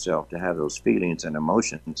allowing yourself to have those feelings and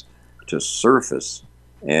emotions to surface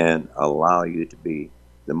and allow you to be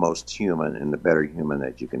the most human and the better human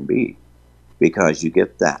that you can be. Because you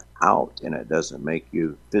get that out and it doesn't make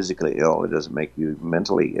you physically ill. It doesn't make you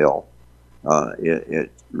mentally ill. It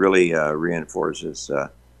really reinforces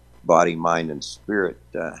body, mind, and spirit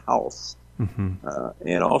health,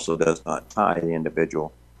 and also does not tie the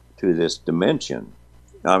individual to this dimension.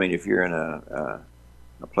 I mean, if you're in a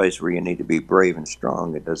place where you need to be brave and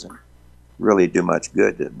strong, it doesn't really do much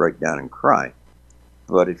good to break down and cry.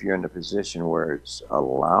 But if you're in a position where it's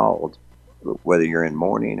allowed, whether you're in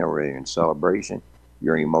mourning or whether you're in celebration,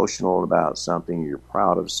 you're emotional about something, you're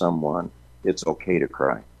proud of someone, it's okay to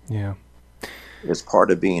cry. Yeah. It's part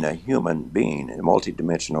of being a human being, a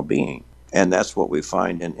multidimensional being. And that's what we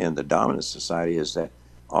find in the dominant society is that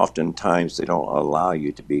oftentimes they don't allow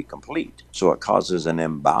you to be complete. So it causes an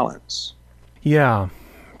imbalance. Yeah.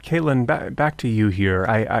 Caitlin, back to you here.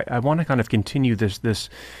 I want to kind of continue the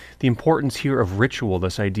importance here of ritual,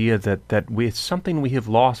 this idea that it's something we have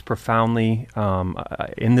lost profoundly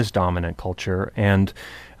in this dominant culture, and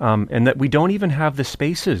that we don't even have the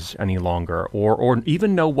spaces any longer, or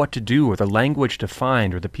even know what to do, or the language to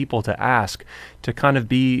find, or the people to ask to kind of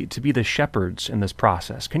be the shepherds in this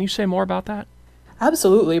process. Can you say more about that?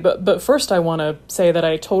 Absolutely, but first I want to say that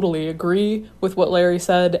I totally agree with what Larry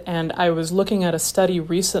said, and I was looking at a study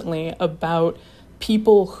recently about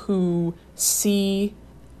people who see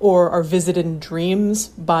or are visited in dreams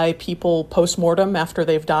by people post-mortem after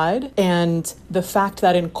they've died, and the fact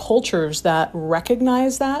that in cultures that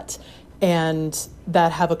recognize that and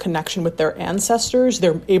that have a connection with their ancestors,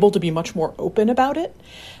 they're able to be much more open about it.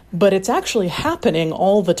 But it's actually happening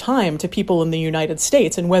all the time to people in the United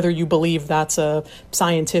States. And whether you believe that's a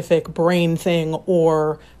scientific brain thing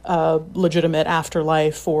or a legitimate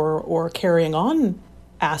afterlife or carrying on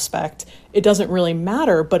aspect, it doesn't really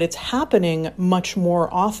matter, but it's happening much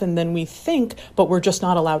more often than we think, but we're just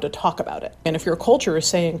not allowed to talk about it. And if your culture is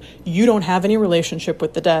saying you don't have any relationship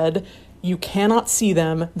with the dead, you cannot see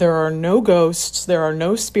them, there are no ghosts, there are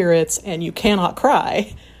no spirits, and you cannot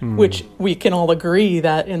cry, which we can all agree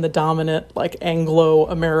that in the dominant, like,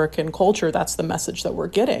 Anglo-American culture, that's the message that we're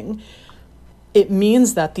getting. It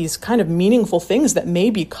means that these kind of meaningful things that may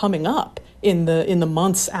be coming up in the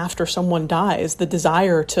months after someone dies, the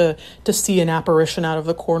desire to see an apparition out of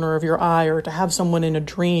the corner of your eye, or to have someone in a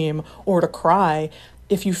dream, or to cry,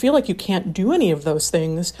 if you feel like you can't do any of those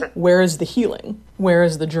things, where is the healing? Where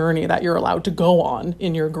is the journey that you're allowed to go on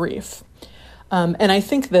in your grief? And I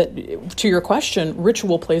think that, to your question,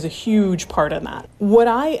 ritual plays a huge part in that. What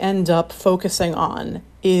I end up focusing on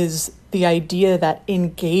is the idea that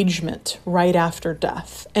engagement right after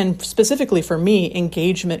death, and specifically for me,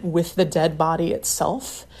 engagement with the dead body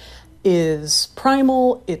itself, is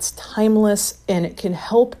primal, it's timeless, and it can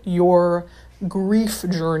help your grief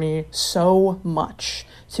journey so much,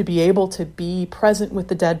 to be able to be present with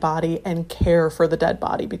the dead body and care for the dead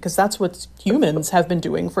body, because that's what humans have been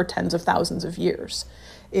doing for tens of thousands of years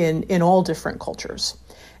in all different cultures.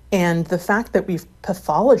 And the fact that we've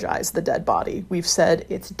pathologized the dead body, we've said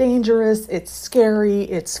it's dangerous, it's scary,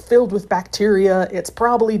 it's filled with bacteria, it's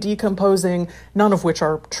probably decomposing, none of which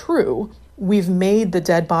are true. We've made the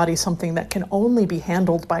dead body something that can only be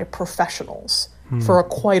handled by professionals for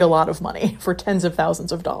quite a lot of money, for tens of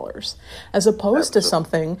thousands of dollars, as opposed to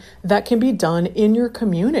something that can be done in your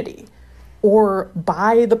community or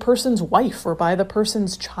by the person's wife or by the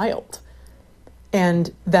person's child.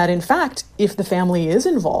 And that, in fact, if the family is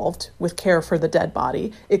involved with care for the dead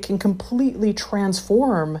body, it can completely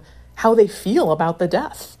transform how they feel about the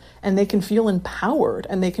death. And they can feel empowered,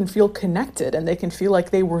 and they can feel connected, and they can feel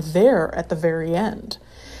like they were there at the very end.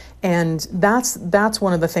 And that's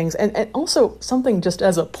one of the things. And also something, just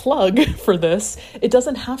as a plug for this, it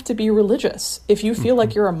doesn't have to be religious. If you feel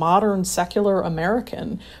like you're a modern secular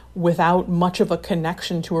American without much of a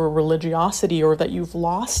connection to a religiosity, or that you've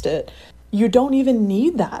lost it, you don't even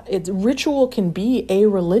need that. Ritual can be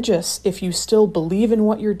a-religious if you still believe in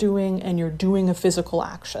what you're doing and you're doing a physical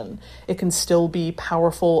action. It can still be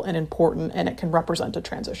powerful and important, and it can represent a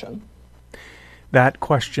transition. That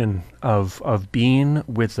question of being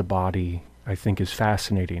with the body, I think, is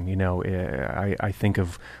fascinating. You know, I think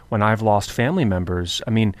of when I've lost family members. I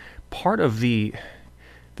mean, part of the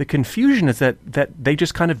confusion is that they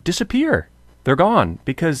just kind of disappear. They're gone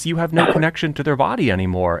because you have no connection to their body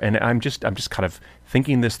anymore. And I'm just kind of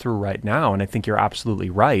thinking this through right now, and I think you're absolutely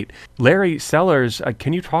right. Larry Sellers,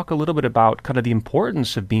 can you talk a little bit about kind of the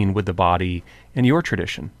importance of being with the body in your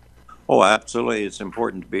tradition? Oh, absolutely. It's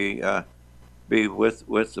important to be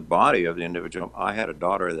with the body of the individual. I had a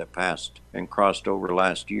daughter that passed and crossed over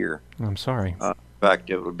last year. I'm sorry. In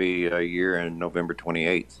fact, it would be a year in November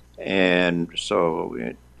 28th. And so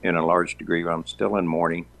in a large degree, I'm still in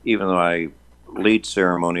mourning. Even though I lead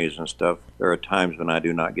ceremonies and stuff, there are times when I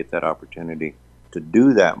do not get that opportunity to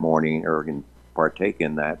do that mourning or can partake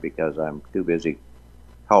in that because I'm too busy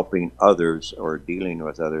helping others or dealing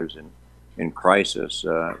with others in crisis,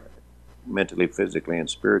 mentally, physically, and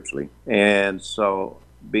spiritually. And so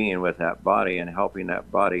being with that body and helping that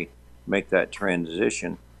body make that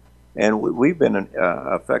transition. And we've been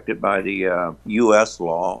affected by the U.S.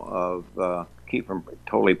 law of keep from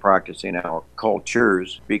totally practicing our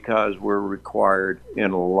cultures, because we're required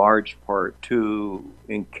in large part to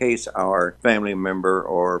encase our family member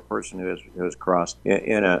or person who has crossed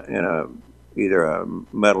in a either a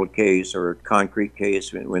metal case or a concrete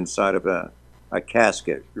case inside of a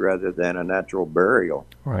casket rather than a natural burial.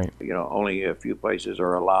 Right. You know, only a few places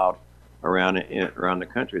are allowed around the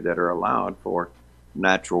country that are allowed for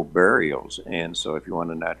natural burials. And so if you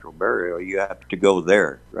want a natural burial, you have to go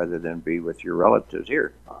there rather than be with your relatives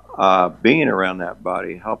here. Being around that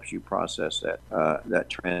body helps you process that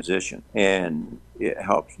transition, and it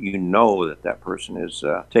helps you know that that person is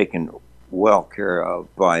taken well care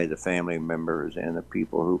of by the family members and the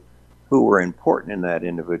people who were important in that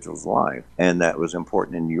individual's life, and that was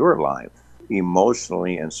important in your life.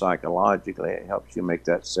 Emotionally and psychologically, it helps you make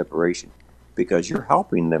that separation because you're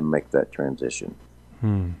helping them make that transition.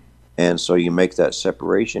 And so you make that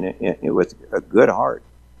separation with a good heart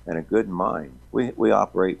and a good mind. We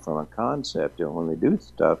operate from a concept, and when we do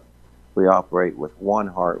stuff, we operate with one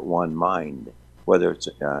heart, one mind, whether it's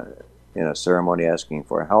in a ceremony asking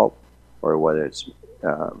for help or whether it's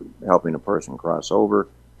helping a person cross over.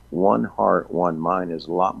 One heart, one mind is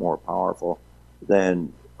a lot more powerful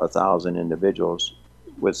than 1,000 individuals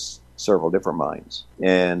with several different minds.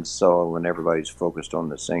 And so when everybody's focused on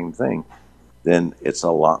the same thing, then it's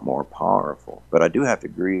a lot more powerful. But I do have to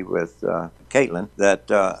agree with Caitlin that,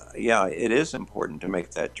 yeah, it is important to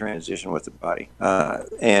make that transition with the body.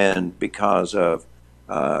 And because of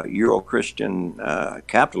Euro-Christian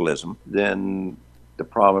capitalism, then the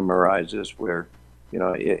problem arises where,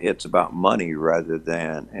 it's about money rather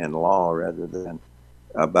than, and law rather than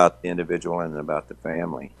about the individual and about the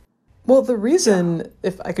family. Well, the reason,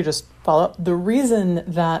 if I could just follow up, the reason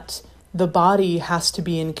that the body has to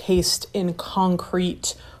be encased in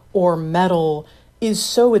concrete or metal is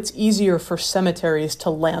so it's easier for cemeteries to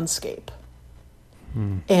landscape.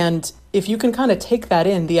 And if you can kind of take that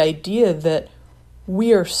in, the idea that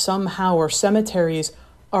we are somehow, or cemeteries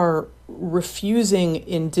are refusing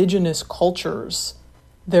indigenous cultures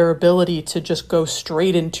their ability to just go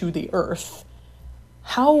straight into the earth.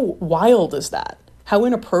 How wild is that? How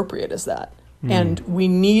inappropriate is that? And we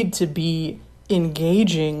need to be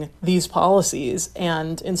engaging these policies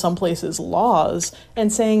and, in some places, laws,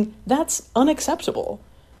 and saying that's unacceptable.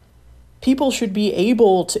 People should be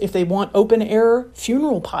able to, if they want open air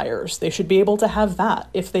funeral pyres, they should be able to have that.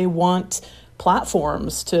 If they want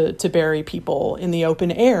platforms to bury people in the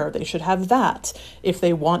open air, they should have that. If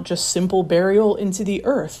they want just simple burial into the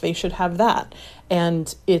earth, they should have that.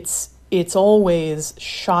 And it's always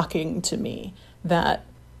shocking to me that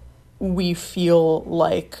we feel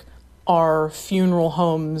like our funeral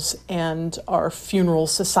homes and our funeral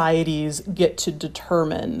societies get to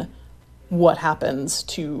determine what happens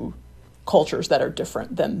to cultures that are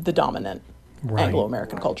different than the dominant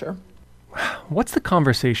Anglo-American culture. What's the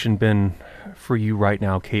conversation been for you right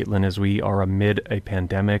now, Caitlin, as we are amid a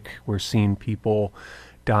pandemic? We're seeing people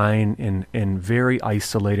dying in very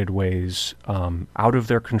isolated ways, out of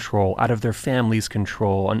their control, out of their family's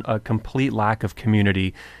control, and a complete lack of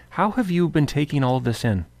community. How have you been taking all of this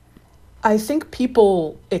in? I think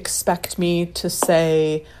people expect me to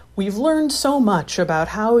say, we've learned so much about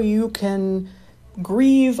how you can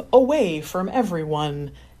grieve away from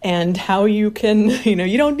everyone and how you can,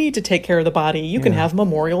 you don't need to take care of the body. You can have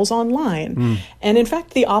memorials online. And in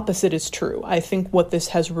fact, the opposite is true. I think what this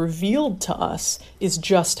has revealed to us is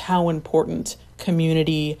just how important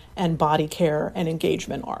community and body care and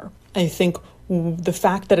engagement are. I think the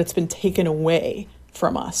fact that it's been taken away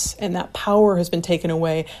from us and that power has been taken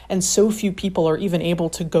away and so few people are even able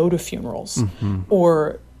to go to funerals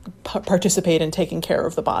or participate in taking care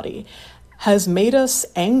of the body has made us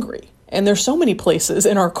angry. And there's so many places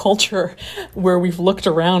in our culture where we've looked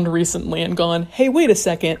around recently and gone, hey, wait a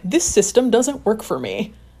second, this system doesn't work for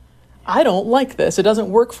me. I don't like this. It doesn't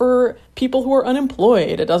work for people who are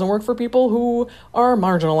unemployed. It doesn't work for people who are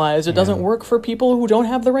marginalized. It doesn't work for people who don't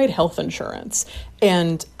have the right health insurance.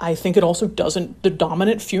 And I think it also doesn't, the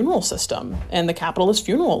dominant funeral system and the capitalist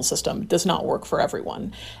funeral system does not work for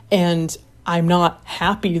everyone. And I'm not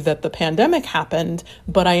happy that the pandemic happened,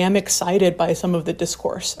 but I am excited by some of the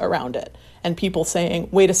discourse around it and people saying,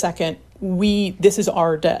 wait a second, this is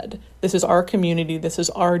our dead. This is our community. This is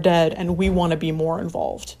our dead. And we want to be more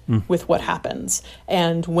involved with what happens.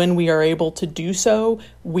 And when we are able to do so,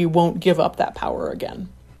 we won't give up that power again.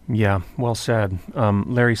 Yeah, well said.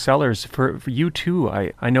 Larry Sellers, for you too,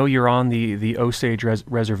 I know you're on the Osage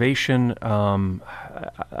reservation.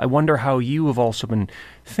 I wonder how you have also been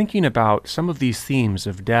thinking about some of these themes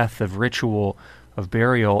of death, of ritual, of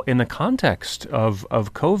burial in the context of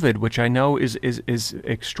COVID, which I know is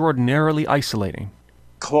extraordinarily isolating.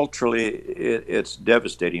 Culturally, it's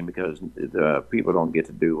devastating because the people don't get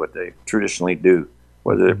to do what they traditionally do,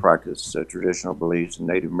 whether they practice traditional beliefs in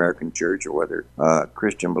Native American church or whether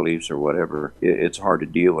Christian beliefs or whatever. It's hard to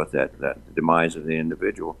deal with that demise of the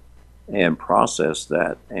individual and process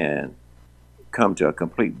that and come to a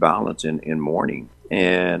complete balance in mourning.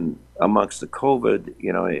 And amongst the COVID,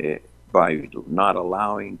 by not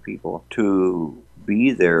allowing people to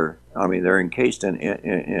be there. I mean, they're encased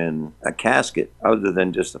in a casket, other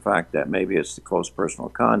than just the fact that maybe it's the close personal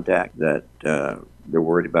contact that they're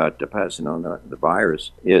worried about passing on the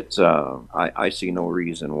virus. It's I see no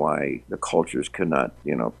reason why the cultures could not,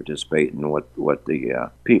 participate in what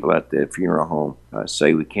the people at the funeral home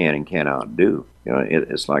say we can and cannot do.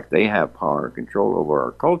 It's like they have power and control over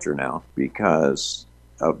our culture now because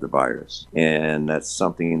of the virus, and that's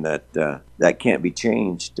something that can't be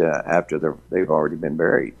changed after they've already been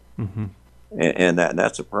buried. Mm-hmm. And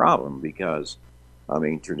that's a problem, because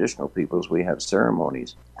traditional peoples, we have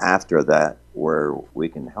ceremonies after that where we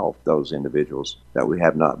can help those individuals that we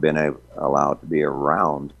have not been allowed to be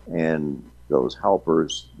around, and those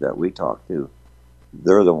helpers that we talk to,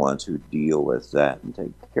 they're the ones who deal with that and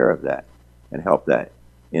take care of that and help that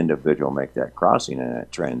individual make that crossing and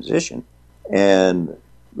that transition. And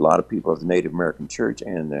a lot of people of the Native American church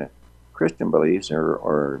and the Christian beliefs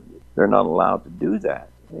they're not allowed to do that.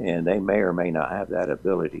 And they may or may not have that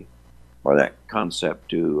ability or that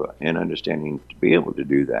concept and understanding to be able to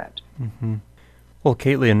do that. Mm-hmm. Well,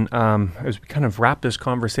 Caitlin, as we kind of wrap this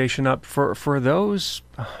conversation up, for those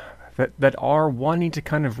that are wanting to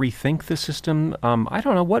kind of rethink the system, I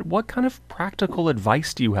don't know, what kind of practical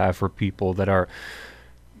advice do you have for people that are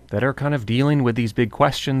kind of dealing with these big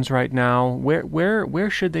questions right now? Where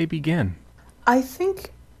should they begin? I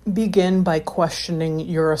think begin by questioning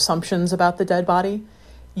your assumptions about the dead body.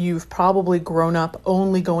 You've probably grown up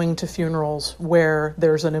only going to funerals where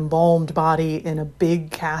there's an embalmed body in a big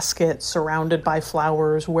casket surrounded by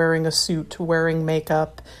flowers, wearing a suit, wearing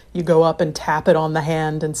makeup. You go up and tap it on the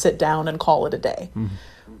hand and sit down and call it a day. Mm-hmm.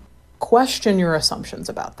 Question your assumptions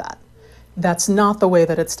about that. That's not the way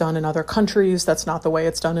that it's done in other countries. That's not the way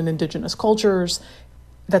it's done in indigenous cultures.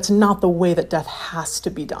 That's not the way that death has to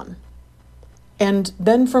be done. And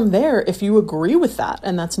then from there, if you agree with that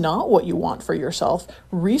and that's not what you want for yourself,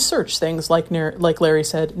 research things like Larry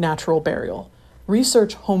said, natural burial.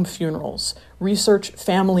 Research home funerals. Research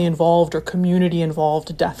family-involved or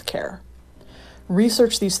community-involved death care.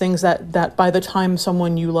 Research these things that by the time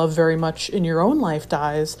someone you love very much in your own life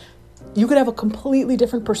dies, you could have a completely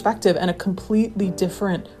different perspective and a completely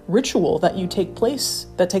different ritual that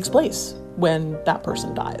takes place when that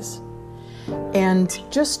person dies. And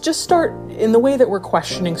just start in the way that we're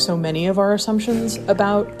questioning so many of our assumptions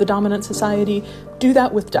about the dominant society. Do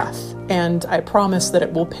that with death, and I promise that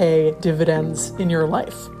it will pay dividends in your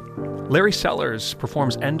life. Larry Sellers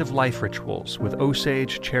performs end-of-life rituals with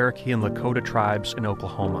Osage, Cherokee, and Lakota tribes in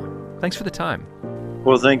Oklahoma. Thanks for the time.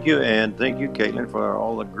 Well, thank you, and thank you, Caitlin, for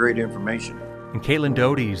all the great information. And Caitlin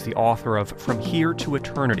Doty is the author of From Here to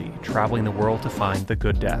Eternity, Traveling the World to Find the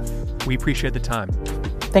Good Death. We appreciate the time.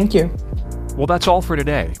 Thank you. Well, that's all for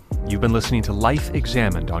today. You've been listening to Life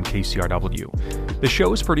Examined on KCRW. The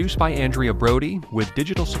show is produced by Andrea Brody with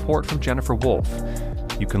digital support from Jennifer Wolf.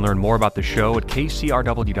 You can learn more about the show at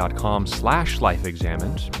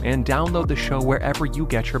kcrw.com/lifeexamined and download the show wherever you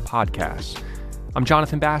get your podcasts. I'm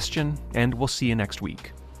Jonathan Bastian, and we'll see you next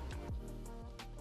week.